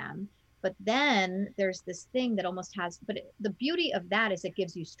based in them. But then there's this thing that almost has, the beauty of that is it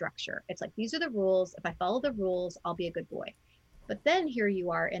gives you structure. It's like, these are the rules. If I follow the rules, I'll be a good boy. But then here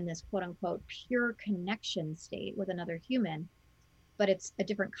you are in this quote unquote pure connection state with another human, but it's a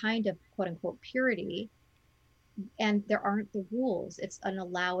different kind of quote unquote purity. And there aren't the rules. It's an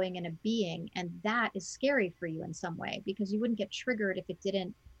allowing and a being. And that is scary for you in some way, because you wouldn't get triggered if it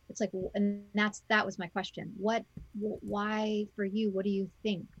didn't. It's like, and that was my question. Why for you? What do you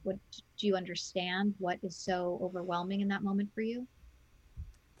think? What do you understand? What is so overwhelming in that moment for you?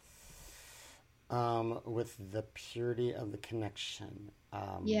 With the purity of the connection.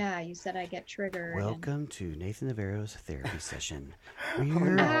 Yeah, you said I get triggered. Welcome to Nathan Navarro's therapy session.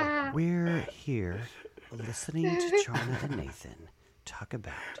 We're here listening to Charna and Nathan talk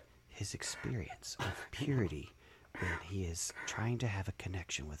about his experience of purity when he is trying to have a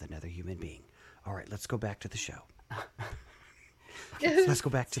connection with another human being. All right, let's go back to the show. Let's go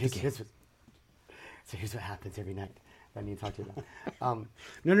back to the game. So here's what happens every night. I need to talk to you about.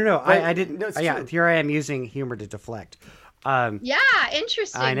 No. I didn't. No, yeah, here I am using humor to deflect. Yeah,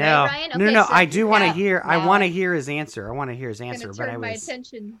 interesting. I know. Right, Ryan? Okay, No. so I do want to hear. I now want to hear his answer. I want to hear his I'm answer. gonna But turn I my was.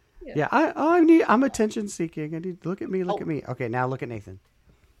 attention. Yeah. I'm attention seeking. I need look at me. Look at me. Okay, now look at Nathan.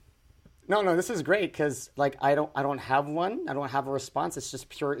 No, this is great because like I don't have one. I don't have a response. It's just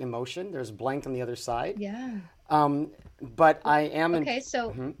pure emotion. There's blank on the other side. Yeah. But I am. Okay,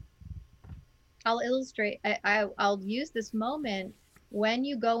 so I'll illustrate. I'll use this moment when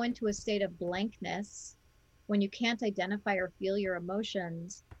you go into a state of blankness, when you can't identify or feel your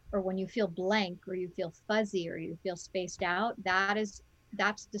emotions, or when you feel blank, or you feel fuzzy, or you feel spaced out. That's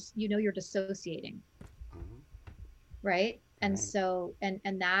just, you're dissociating, right? And so and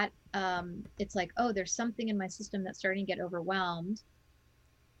that it's like, oh, there's something in my system that's starting to get overwhelmed.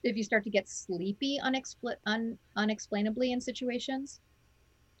 If you start to get sleepy unexplainably in situations,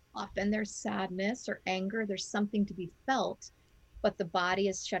 often there's sadness or anger. There's something to be felt, but the body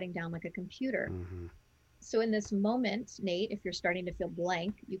is shutting down like a computer. So in this moment, Nate, if you're starting to feel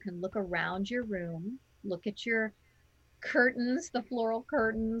blank, you can look around your room, look at your curtains, the floral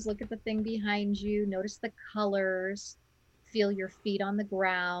curtains, look at the thing behind you, notice the colors, feel your feet on the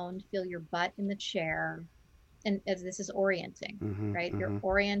ground, feel your butt in the chair. And as this is orienting, right? You're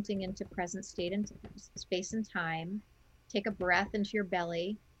orienting into present state and space and time. Take a breath into your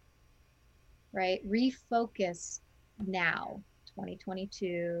belly, right? Refocus now,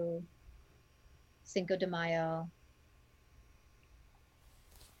 2022, Cinco de Mayo.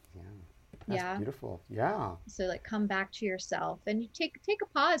 That's beautiful. Yeah. So like come back to yourself, and you take a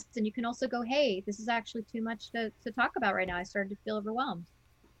pause, and you can also go, hey, this is actually too much to talk about right now. I started to feel overwhelmed.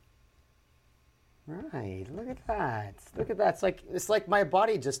 Right. Look at that. It's like my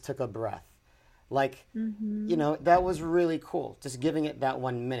body just took a breath. Like, that was really cool. Just giving it that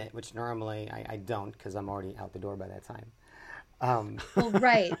 1 minute, which normally I don't because I'm already out the door by that time. Well,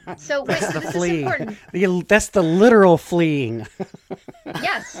 right. So That's the this fleeing. is important. That's the literal fleeing.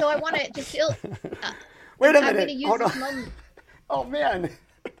 Yes. So I want to just wait a minute. I'm going to use this moment. Oh man.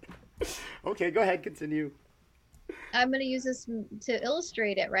 Okay, go ahead. Continue. I'm going to use this to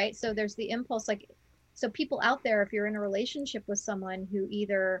illustrate it, right? So there's the impulse, so people out there, if you're in a relationship with someone who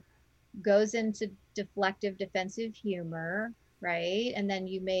either goes into deflective, defensive humor, right? And then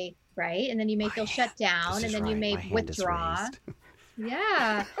you may feel shut down, and then you may withdraw.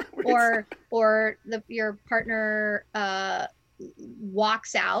 Yeah. or your partner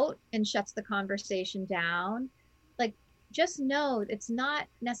walks out and shuts the conversation down. Like, just know it's not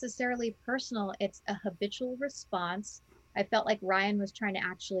necessarily personal. It's a habitual response. I felt like Ryan was trying to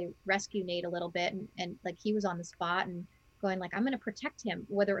actually rescue Nate a little bit, and like he was on the spot and going like, I'm going to protect him,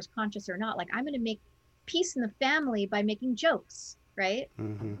 whether it was conscious or not. Like, I'm going to make peace in the family by making jokes, right?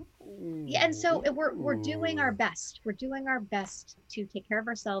 Yeah, and so we're doing our best. We're doing our best to take care of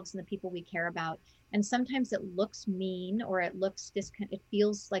ourselves and the people we care about. And sometimes it looks mean, or it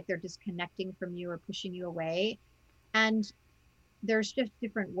feels like they're disconnecting from you or pushing you away. And there's just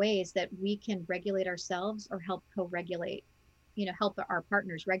different ways that we can regulate ourselves or help co-regulate, help our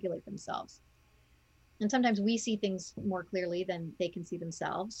partners regulate themselves. And sometimes we see things more clearly than they can see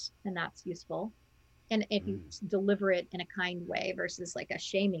themselves, and that's useful. And if you deliver it in a kind way versus like a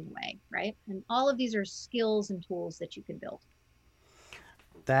shaming way, right? And all of these are skills and tools that you can build.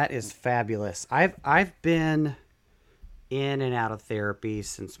 That is fabulous. I've been in and out of therapy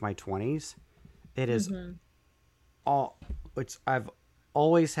since my 20s. It is I've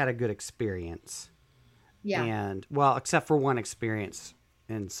always had a good experience. Yeah. And except for one experience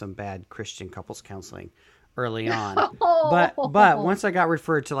in some bad Christian couples counseling early on. But once I got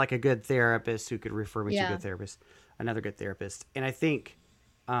referred to like a good therapist who could refer me to another good therapist. And I think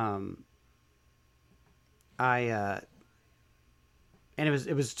and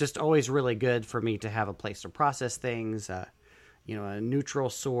it was just always really good for me to have a place to process things. a neutral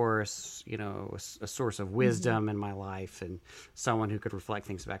source, a source of wisdom in my life, and someone who could reflect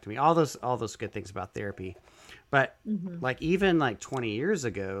things back to me. All those good things about therapy. But like even like 20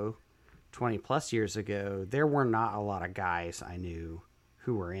 plus years ago, there were not a lot of guys I knew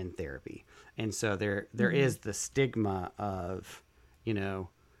who were in therapy. And so there is the stigma of,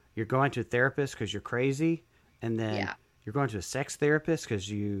 you're going to a therapist because you're crazy, and then you're going to a sex therapist because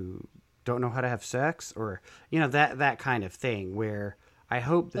you don't know how to have sex, or that kind of thing, where I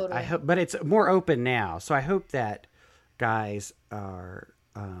hope but it's more open now, so I hope that guys are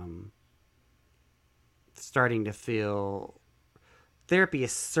starting to feel therapy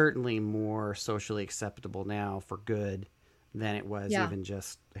is certainly more socially acceptable now for good than it was even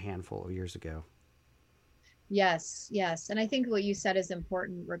just a handful of years ago. Yes. And I think what you said is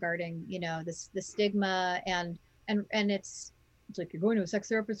important regarding, the stigma and it's like, you're going to a sex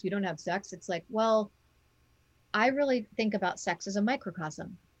therapist, you don't have sex. It's like, well, I really think about sex as a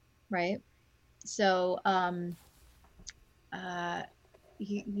microcosm, right? So,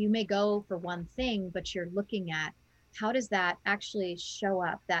 you may go for one thing, but you're looking at how does that actually show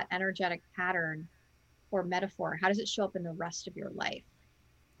up, that energetic pattern or metaphor, how does it show up in the rest of your life?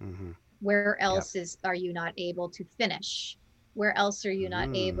 Mm-hmm. Where else are you not able to finish? Where else are you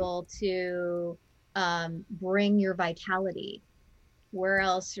not able to bring your vitality? Where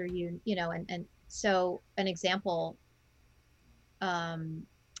else are you, and so an example,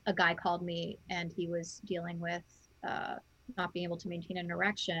 a guy called me and he was dealing with not being able to maintain an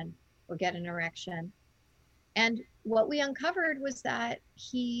erection or get an erection. And what we uncovered was that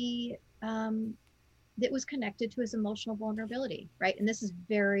that was connected to his emotional vulnerability, right? And this is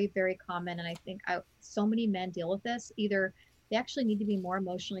very, very common. And I think so many men deal with this. Either they actually need to be more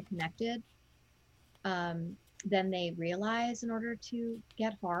emotionally connected than they realize in order to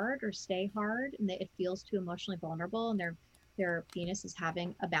get hard or stay hard, and it feels too emotionally vulnerable, and their penis is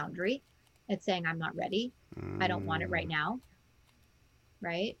having a boundary. It's saying, I'm not ready. I don't want it right now.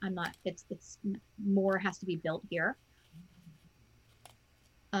 Right? I'm not, it's more has to be built here.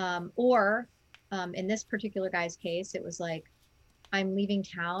 Or in this particular guy's case, it was like, I'm leaving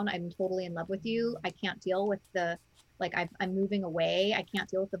town. I'm totally in love with you. I can't deal with I'm moving away. I can't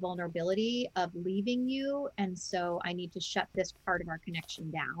deal with the vulnerability of leaving you. And so I need to shut this part of our connection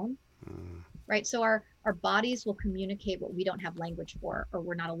down. Right? So our bodies will communicate what we don't have language for, or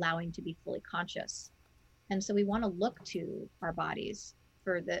we're not allowing to be fully conscious. And so we want to look to our bodies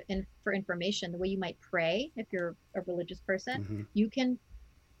for information. The way you might pray, if you're a religious person, you can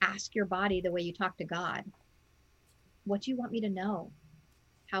ask your body the way you talk to God. What do you want me to know?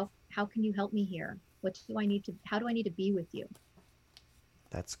 How can you help me here? How do I need to be with you?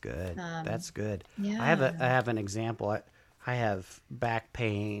 That's good. That's good. Yeah. I have an example. I have back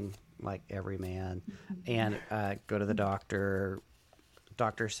pain like every man, and go to the doctor.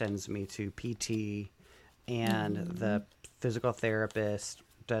 Doctor sends me to PT, and the physical therapist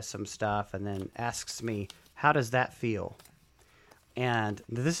does some stuff and then asks me, how does that feel? And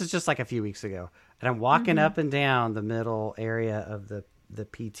this is just like a few weeks ago. And I'm walking up and down the middle area of the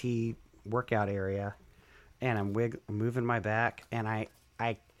PT workout area, and I'm moving my back, and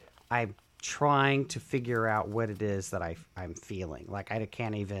I'm trying to figure out what it is that I'm feeling. Like, I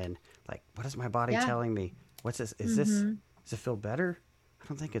can't even, like, what is my body telling me? What's this? Does it feel better? I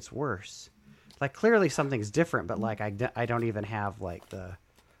don't think it's worse. Like, clearly something's different, but like, I don't even have like the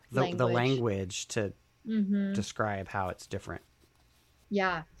language to describe how it's different.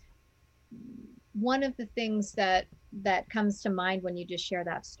 Yeah. One of the things that comes to mind when you just share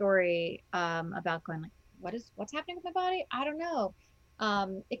that story about going like, what's happening with my body? I don't know.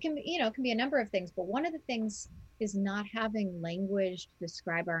 It can be a number of things, but one of the things is not having language to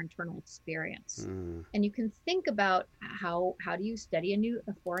describe our internal experience. And you can think about how do you study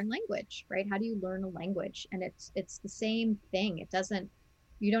a foreign language, right? How do you learn a language? And it's the same thing.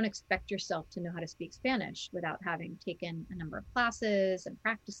 You don't expect yourself to know how to speak Spanish without having taken a number of classes and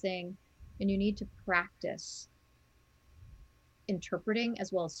practicing. And you need to practice interpreting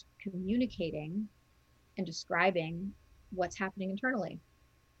as well as communicating and describing what's happening internally.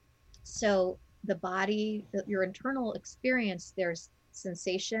 So the body, your internal experience, there's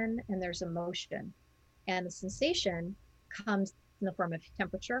sensation and there's emotion. And the sensation comes in the form of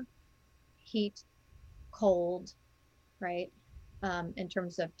temperature, heat, cold, right? In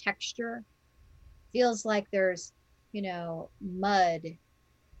terms of texture, feels like there's, mud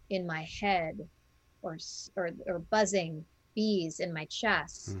in my head, or buzzing bees in my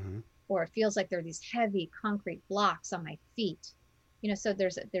chest, or it feels like there are these heavy concrete blocks on my feet. So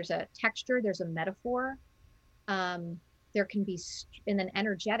there's a texture, there's a metaphor, there can be, and then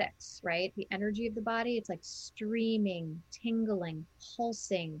energetics, right? The energy of the body, it's like streaming, tingling,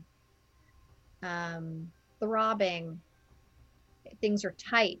 pulsing, throbbing. Things are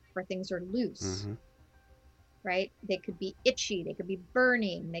tight or things are loose, right? They could be itchy, they could be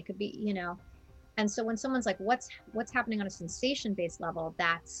burning, they could be, you know. And so when someone's like, what's happening on a sensation-based level,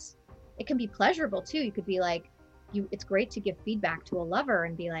 it can be pleasurable too. You could be like, it's great to give feedback to a lover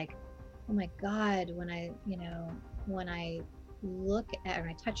and be like, oh my God, when I look at and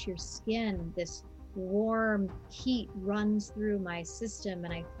I touch your skin, this warm heat runs through my system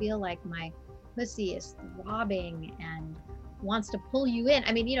and I feel like my pussy is throbbing and wants to pull you in.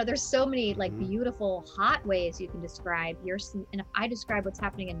 I mean, you know, there's so many like beautiful hot ways you can describe and if I describe what's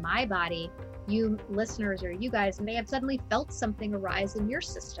happening in my body, you listeners or you guys may have suddenly felt something arise in your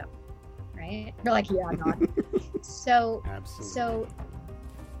system, right? You're like, yeah, I'm not. So absolutely. So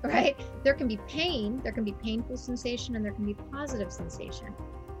right, there can be pain, there can be painful sensation, and there can be positive sensation.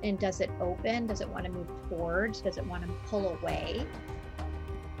 And does it open? Does it want to move towards? Does it want to pull away?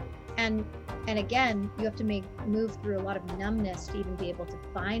 And again, you have to move through a lot of numbness to even be able to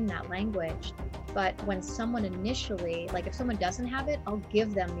find that language. But when someone initially, like if someone doesn't have it, I'll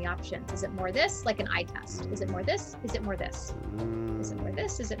give them the options. Is it more this? Like an eye test. Is it more this? Is it more this? Is it more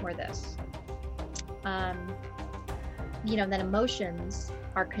this? Is it more this? You know, then emotions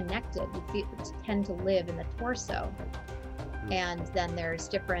are connected. You tend to live in the torso. And then there's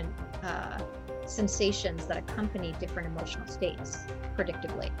different sensations that accompany different emotional states,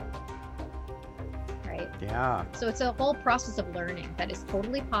 predictably. Right? Yeah. So it's a whole process of learning that is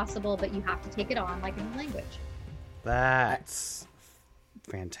totally possible, but you have to take it on like in a language. That's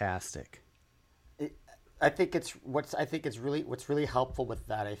fantastic. I think what's really helpful with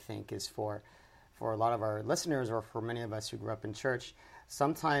that, I think, is for a lot of our listeners or for many of us who grew up in church,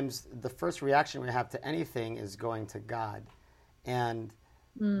 sometimes the first reaction we have to anything is going to God. And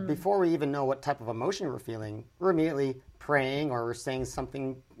before we even know what type of emotion we're feeling, we're immediately praying or we're saying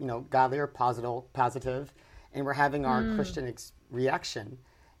something, you know, godly or positive, and we're having our Christian reaction.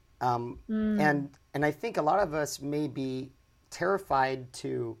 And I think a lot of us may be terrified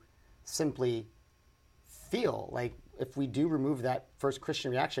to simply feel like if we do remove that first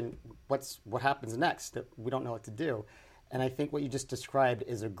Christian reaction, what happens next? That we don't know what to do. And I think what you just described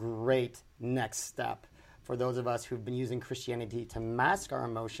is a great next step for those of us who've been using Christianity to mask our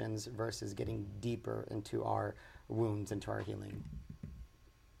emotions versus getting deeper into our wounds, into our healing.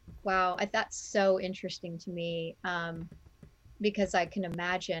 Wow, that's so interesting to me, because I can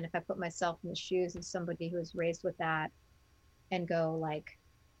imagine if I put myself in the shoes of somebody who was raised with that and go like,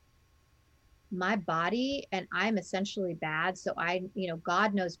 my body and I'm essentially bad. So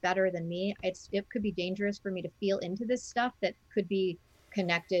God knows better than me. It could be dangerous for me to feel into this stuff that could be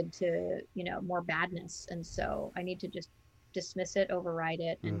connected to, more badness. And so I need to just dismiss it, override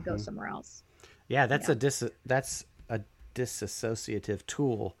it, and go somewhere else. Yeah. That's a disassociative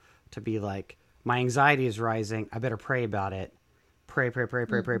tool to be like, my anxiety is rising. I better pray about it. Pray.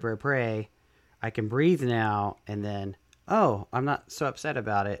 I can breathe now. And then, oh, I'm not so upset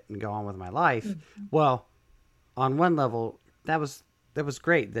about it and go on with my life. Well, on one level, that was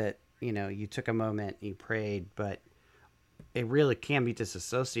great that, you took a moment, you prayed, but it really can be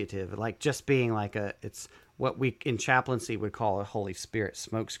disassociative. Like just being like it's what we in chaplaincy would call a Holy Spirit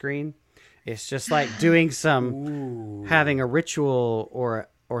smokescreen. It's just like doing having a ritual or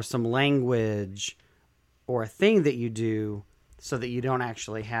some language or a thing that you do so that you don't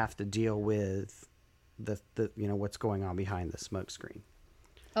actually have to deal with the what's going on behind the smoke screen.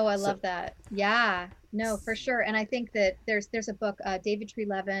 Oh, I love that. Yeah, no, for sure. And I think that there's a book, David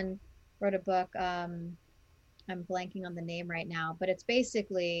Treleaven wrote a book. I'm blanking on the name right now, but it's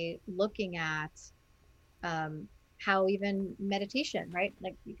basically looking at how even meditation, right?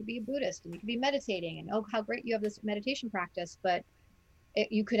 Like you could be a Buddhist and you could be meditating and oh, how great you have this meditation practice, but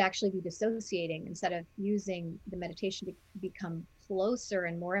you could actually be dissociating instead of using the meditation to become closer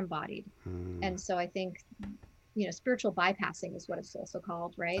and more embodied. And so I think, spiritual bypassing is what it's also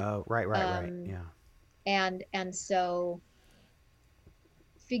called, right? Oh, right. Yeah. And so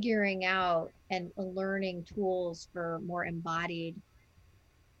figuring out and learning tools for more embodied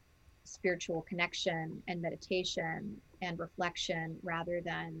spiritual connection and meditation and reflection rather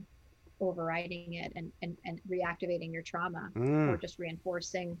than overriding it and reactivating your trauma or just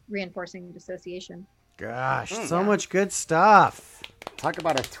reinforcing dissociation. Gosh, so much good stuff. Talk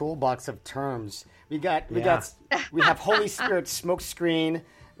about a toolbox of terms. We have Holy Spirit smokescreen.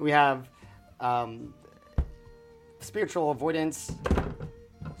 We have spiritual avoidance.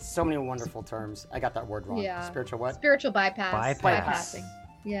 So many wonderful terms. I got that word wrong. Yeah. Spiritual what? Spiritual bypassing.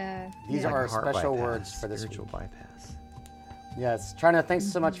 Yeah. These are our special bypass, words for this spiritual week. bypass. Yes, Charna, thanks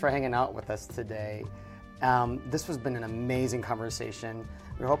so much for hanging out with us today. This has been an amazing conversation.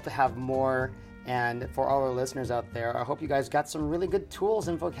 We hope to have more. And for all our listeners out there, I hope you guys got some really good tools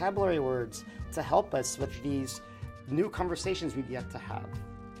and vocabulary words to help us with these new conversations we've yet to have.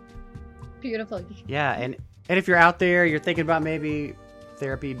 Beautiful. Yeah, and if you're out there, you're thinking about maybe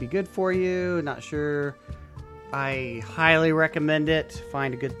therapy would be good for you, not sure, I highly recommend it.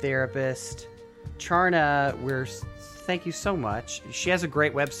 Find a good therapist. Charna, thank you so much. She has a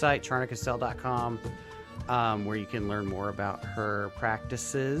great website, charnacassell.com, where you can learn more about her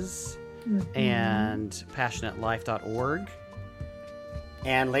practices. And passionatelife.org.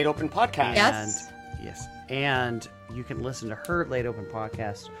 And Late Open Podcast. Yes. And you can listen to her Late Open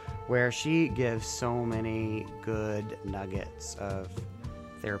Podcast, where she gives so many good nuggets of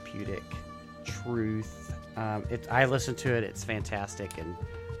therapeutic truth. I listened to it. It's fantastic. And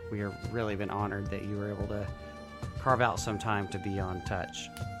we have really been honored that you were able to carve out some time to be on Touch.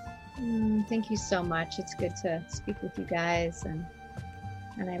 Thank you so much. It's good to speak with you guys, and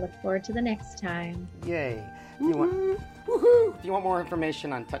I look forward to the next time. Yay. If you want more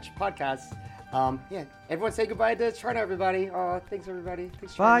information on Touch Podcasts, everyone say goodbye to Charna, everybody. Oh, thanks, everybody.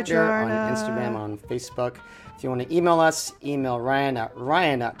 Thanks, Bye, Charna. Charna. On Instagram, on Facebook. If you want to email us, email Ryan at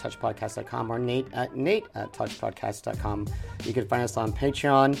ryan@touchpodcast.com or Nate at touchpodcast.com. You can find us on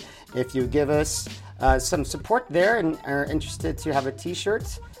Patreon. If you give us some support there and are interested to have a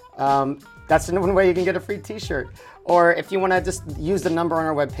t-shirt, that's one way you can get a free t-shirt. Or if you want to just use the number on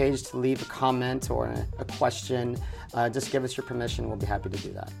our webpage to leave a comment or a question, just give us your permission. We'll be happy to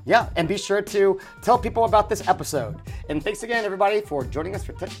do that. Yeah, and be sure to tell people about this episode. And thanks again, everybody, for joining us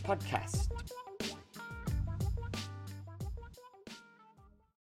for Touch Podcast.